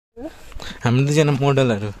हाम्रो दुईजना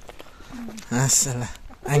मोडलहरू आसला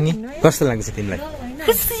आङी कस्तो लाग्छ तिमीलाई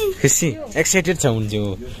खुसी एक्साइटेड छ हुन्छ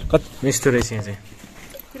कति यस्तो रहेछ यहाँ चाहिँ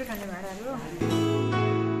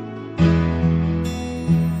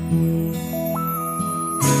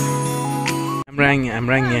हाम्रो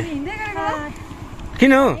आङ यहाँ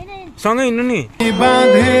किन हो सँगै हिँड्नु नि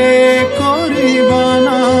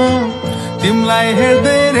तिमीलाई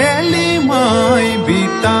हेर्दै रेलीमै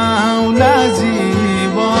बिताउला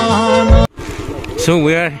जीवन. So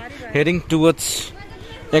we are heading towards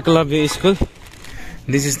Eklavya School.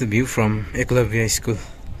 This is the view from Eklavya School,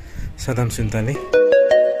 Sadam Suntaley.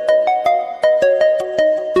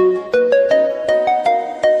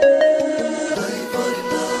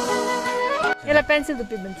 यसलाई पेन्सिल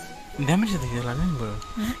धुपी भन्छ दामी छ त यो लाग्यो नि बरु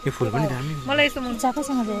यो फुल पनि दामी मलाई यस्तो मन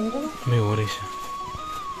चापासँग जाएको मे हो रहेछ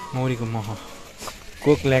मौरीको मह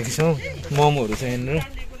कोक ल्याएको छौँ मोमोहरू छ यहाँनिर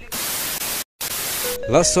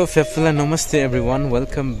ल सो फेफला नमस्ते everyone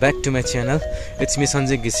welcome back to my channel it's me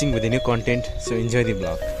Sanjay घिसिङ with new content so enjoy the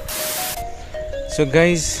blog so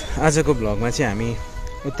guys आजको ब्लगमा चाहिँ हामी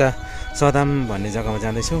उता सदाम भन्ने जग्गामा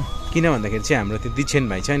जाँदैछौँ किन भन्दाखेरि चाहिँ हाम्रो त्यो दिक्षेन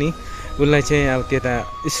भाइ छ नि उसलाई चाहिँ अब त्यता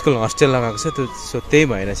स्कुल हस्टेल लगाएको छ त्यो सो त्यही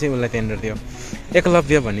भएर चाहिँ उसलाई त्यहाँनिर त्यो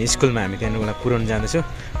एकलव्य भन्ने स्कुलमा हामी त्यहाँनिर उसलाई पुऱ्याउनु जाँदैछौँ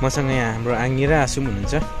मसँग यहाँ हाम्रो आङ्गी र आसु पनि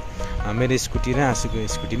हुनुहुन्छ मेरो स्कुटी र आसुको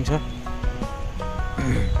स्कुटी पनि छ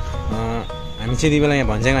हामी चाहिँ यति बेला यहाँ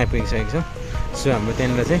भन्ज्याङ आइपुगिसकेको छौँ सो हाम्रो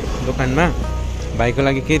त्यहाँनिर चाहिँ दोकानमा भाइको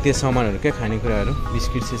लागि केही त्यो सामानहरू क्या खानेकुराहरू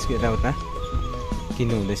बिस्किट सिस्किट यताउता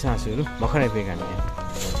किन्नु हुँदैछ आँसुहरू भर्खर आइपुगेको हामी यहाँ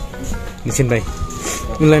निसिन भाइ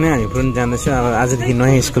उसलाई नै हामी पुऱ्याउनु जाँदैछौँ अब आजदेखि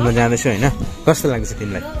नयाँ स्कुलमा जाँदैछौँ होइन कस्तो लाग्छ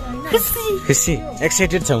तिमीलाई खुसी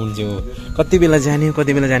एक्साइटेड छ हुन्छ कति बेला जाने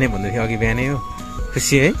भन्दाखेरि अघि बिहानै हो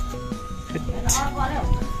खुसी है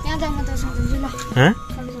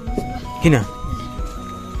किन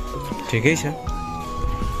ठिकै छ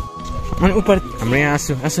अनि उपर हाम्रो यहाँ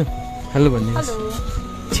आसु हेलो भनिदिनुहोस्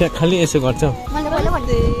छ्या खालि यसो गर्छ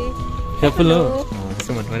ठ्यापुल हो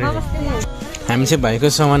यसो भन्नु पऱ्यो हामी चाहिँ भाइको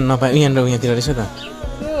सामान नपाए यहाँनिर यहाँतिर रहेछ त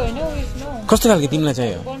कस्तो खालको तिमीलाई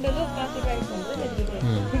चाहियो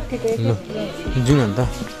ल जुन अन्त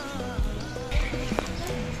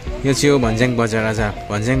यो चाहिँ हो भन्ज्याङ बजार आज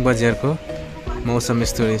भन्ज्याङ बजारको मौसम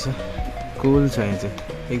यस्तो रहेछ कुल छ यहाँ चाहिँ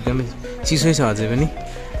एकदमै चिसै छ अझै पनि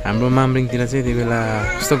हाम्रो मामरिङतिर चाहिँ त्यो बेला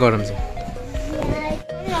कस्तो गरम छ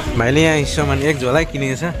भाइले यहाँ सामान एक झोला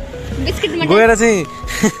किनेको छ गएर चाहिँ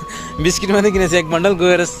बिस्किट मात्रै किनेको छ एक बन्डल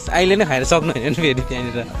गएर अहिले नै खाएर सक्नु होइन फेरि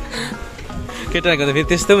त्यहाँनिर केटाहरूको त फेरि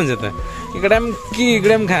त्यस्तो हुन्छ त एक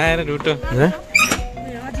ग्राम खाएर ढुटो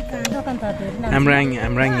हाम्रो आङ यहाँ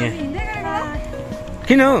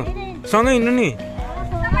किन हो सँगै हिँड्नु नि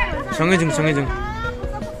सँगै जाउँ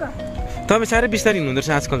तपाईँ साह्रै बिस्तारै हिँड्नु हुँदो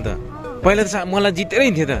रहेछ आजकल त पहिला त मलाई जितेरै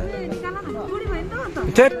हिँड्थ्यो त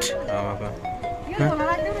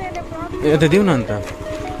यता दिउँ न अन्त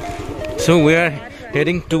so we are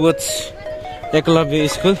heading towards Eklavya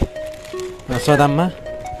school सदाममा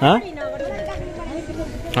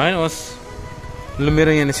होइन होस् लु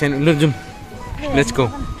मेरो यहाँ सानो लु जाउँ लेट्स गो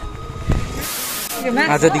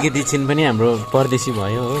आजदेखि दिक्षिन पनि हाम्रो परदेशी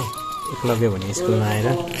भयो हो एकलव्य भन्ने स्कुलमा आएर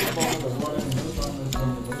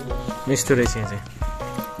यस्तो रहेछ यहाँ चाहिँ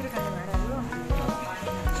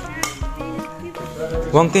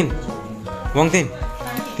वाङतेन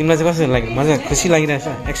तिमीलाई चाहिँ कस्तो लाग्यो मजा खुसी लागिरहेछ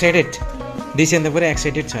एक्साइटेड दिक्षिन त पुरै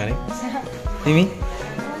एक्साइटेड छ अरे तिमी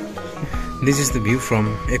this is the view from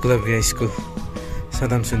Eklavya school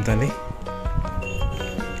Saddam Suntale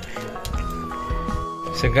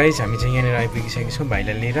so guys हामी चाहिँ यहाँनिर आइपुगिसकेको छौँ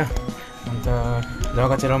भाइलाई लिएर अन्त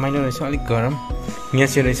जग्गा चाहिँ रमाइलो रहेछ अलिक गरम यहाँ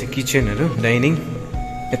चाहिँ रहेछ किचनहरू डाइनिङ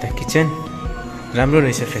यता किचन राम्रो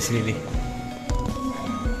रहेछ फेसिलिटी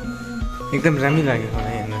एकदम राम्रो लाग्यो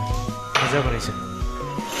मलाई हेर्न मजाको रहेछ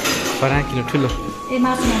फराकिलो ठुलो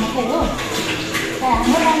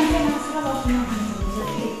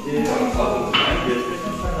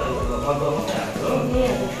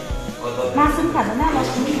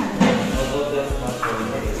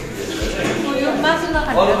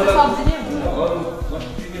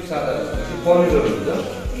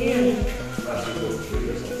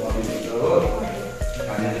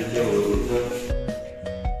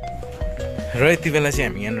र यति बेला चाहिँ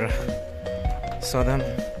हामी यहाँनिर Saddam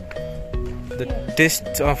the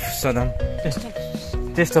test of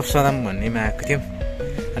Saddam भन्नेमा आएको थियौँ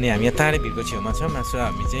अनि हामी यहाँ तारे भिरको छेउमा छौँ सो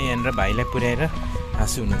हामी चाहिँ यहाँनिर भाइलाई पुर्याएर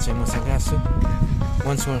हाँसु हुनुहुन्छ मसँग हाँसु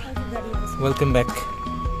वन्स मोर वेलकम ब्याक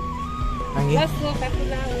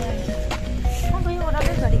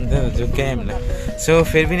झुक्क्यायो हामीलाई सो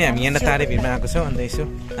फेरि पनि हामी यहाँनिर तारे भिरमा आएको छौँ अन्त यसो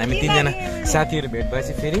हामी तिनजना साथीहरू भेट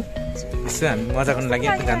भएपछि फेरि यसो हामी मजा गर्नु लागि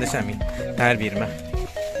यता जाँदैछौँ हामी तारे भिरमा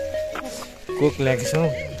कोक ल्याएको छौँ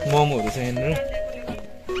मोमोहरू छ यहाँनिर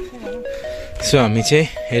सो हामी चाहिँ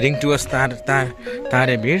heading towards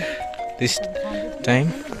Tarebhir this time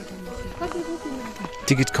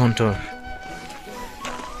ticket counter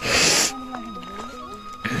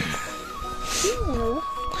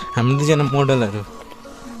हाम्रो दुईजना मोडलहरू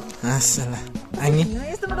आङी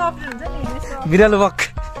बिरालो वक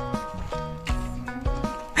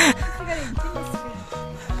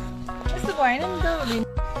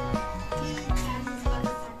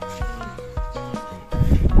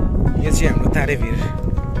यो चाहिँ हाम्रो तारेभिर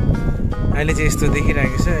अहिले चाहिँ यस्तो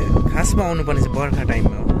देखिरहेको छ खासमा आउनुपर्ने चाहिँ बर्खा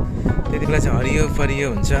टाइममा हो त्यति बेला चाहिँ हरियो परियो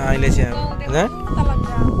हुन्छ अहिले चाहिँ अब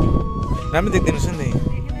राम्रो देख्दैनस् नि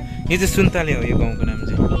यो चाहिँ सुन्ताले हो यो गाउँको नाम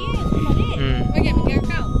चाहिँ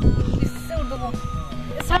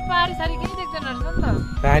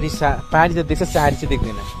पारी त देख्छ सारी चाहिँ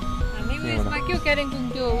देख्दैन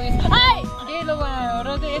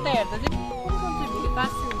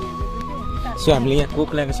सो हामीले यहाँ कोक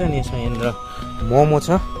ल्याएको छ नि यसमा यहाँनिर मोमो छ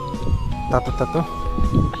तातो तातो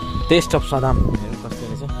टेस्ट अफ सदाम कस्तो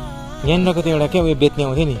रहेछ यहाँनिरको त एउटा क्या उयो बेच्ने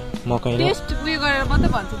आउँथ्यो नि मकैले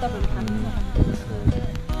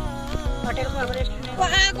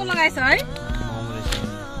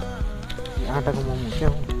आँटाको मोमो क्या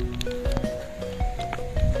हो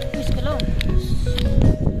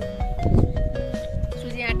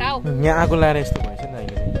यहाँ आगो लाएर यस्तो भएछ नि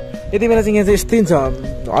अहिले चाहिँ यति बेला चाहिँ यहाँ चाहिँ यस्तै छ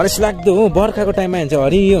हरेस लाग्दो हो बर्खाको टाइममा हुन्छ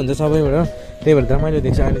हरियो हुन्छ सबैबाट त्यही भएर रमाइलो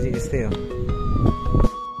देख्छ अहिले चाहिँ यस्तै हो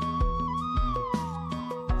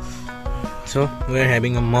so we are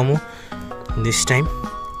having a momo this time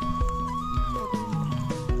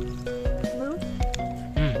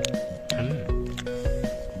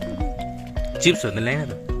chips हो त ल्याएन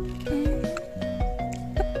त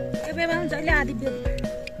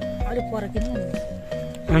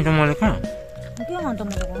अन्त मलाई कहाँ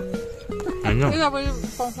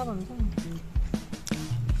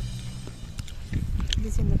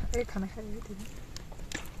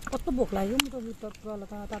कस्तो भोक लाग्यो म त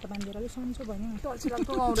तातो पानी दिएर अलिक सन्चो भयो नि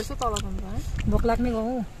भोक लाग्ने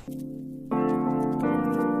गाउँ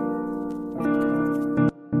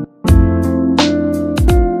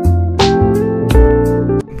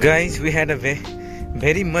Guys, we had a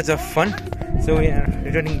very much of fun. So we are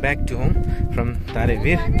returning back to home from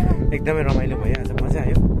Tarevir. एकदमै रमाइलो भयो आज मजा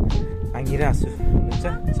आयो आँगिरा आसु हुनुहुन्छ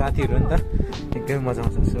साथीहरू नि त एकदमै मजा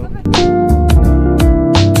आउँछ सो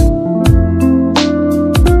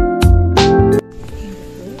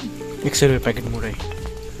 100 रुपैयाँ प्याकेट मुरै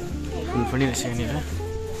फुल पनि रहेछ यहाँनिर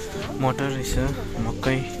मटर रहेछ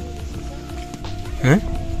मकै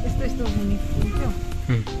यस्तो हुने त्यो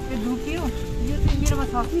दुख्यो यो चाहिँ मेरोमा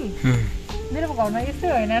छ कि मेरो घरमा यस्तै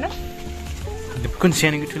होइन र कुन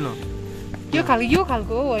सानो कि ठुलो यो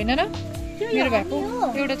खालको हो होइन र मेरो भएको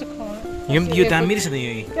एउटा चाहिँ यो दामी रहेछ त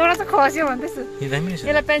यो एउटा चाहिँ खस्यो भन्दैछु यो दामी रहेछ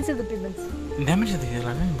यसलाई पेन्सिल दुपी भन्छ दामी रहेछ त यो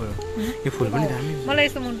लाग्यो नि बरु यो फुल पनि दामी मलाई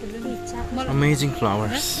यस्तो मन पर्दैन अमेजिङ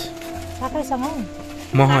फ्लावर्स चाकैसँग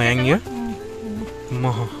मह याङ यो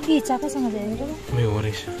मह के चाकैसँग जायो मे हो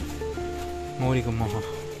रहेछ मौरीको मह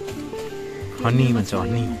हनी भन्छ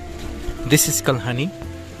honey this is call honey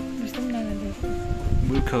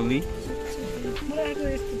broccoli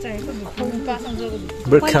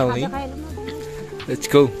broccoli let's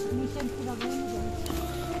go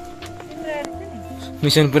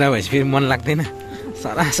mission पुरा भएपछि फेरि मन लाग्दैन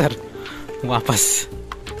सरासर वापस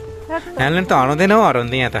ह्यान्डले त हराउँदैन हौ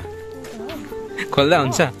हराउँदै यहाँ त खोल्दा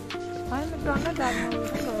हुन्छ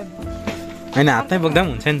होइन हातमै बोक्दा पनि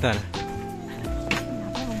हुन्छ नि तर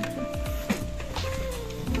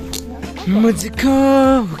मुझको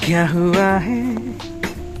क्या हुआ है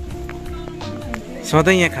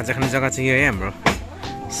सधैँ यहाँ खाजा खाने जग्गा चाहिँ यो है हाम्रो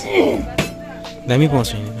दामी पाउँछ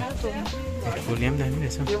यहाँनिर फुल यहाँ पनि दामी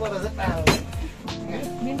रहेछ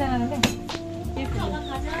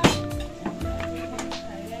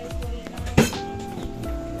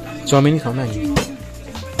चाउमिन खाउँ न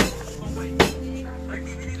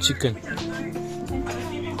chicken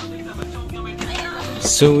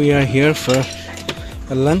So we are here for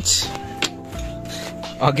a lunch.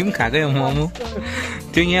 अघि पनि खाएको मोमो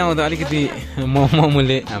त्यो यहाँ आउँदा अलिकति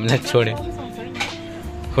मोमोले हामीलाई छोड्यो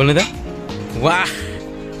खोल्नु त वाह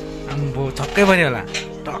आम्बो छक्कै पऱ्यो होला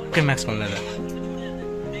टक्कै म्याक्स खोल्दा त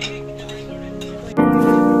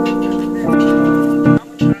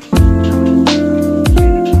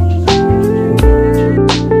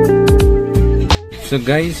So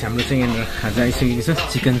guys, हाम्रो चाहिँ यहाँ खाजा आइसकेको छ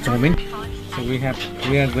chicken chowmein So we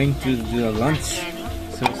are going to do a lunch.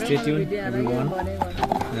 So stay tuned, everyone.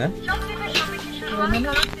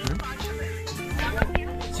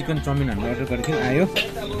 Chicken chowmein हामीले अर्डर गरेको थियौँ आयो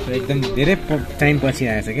एकदम धेरै टाइम पछि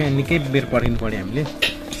आएछ क्या निकै बेर पर्खिनु पर्यो हामीले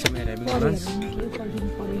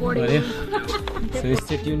सो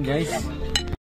स्टे ट्युन गाइस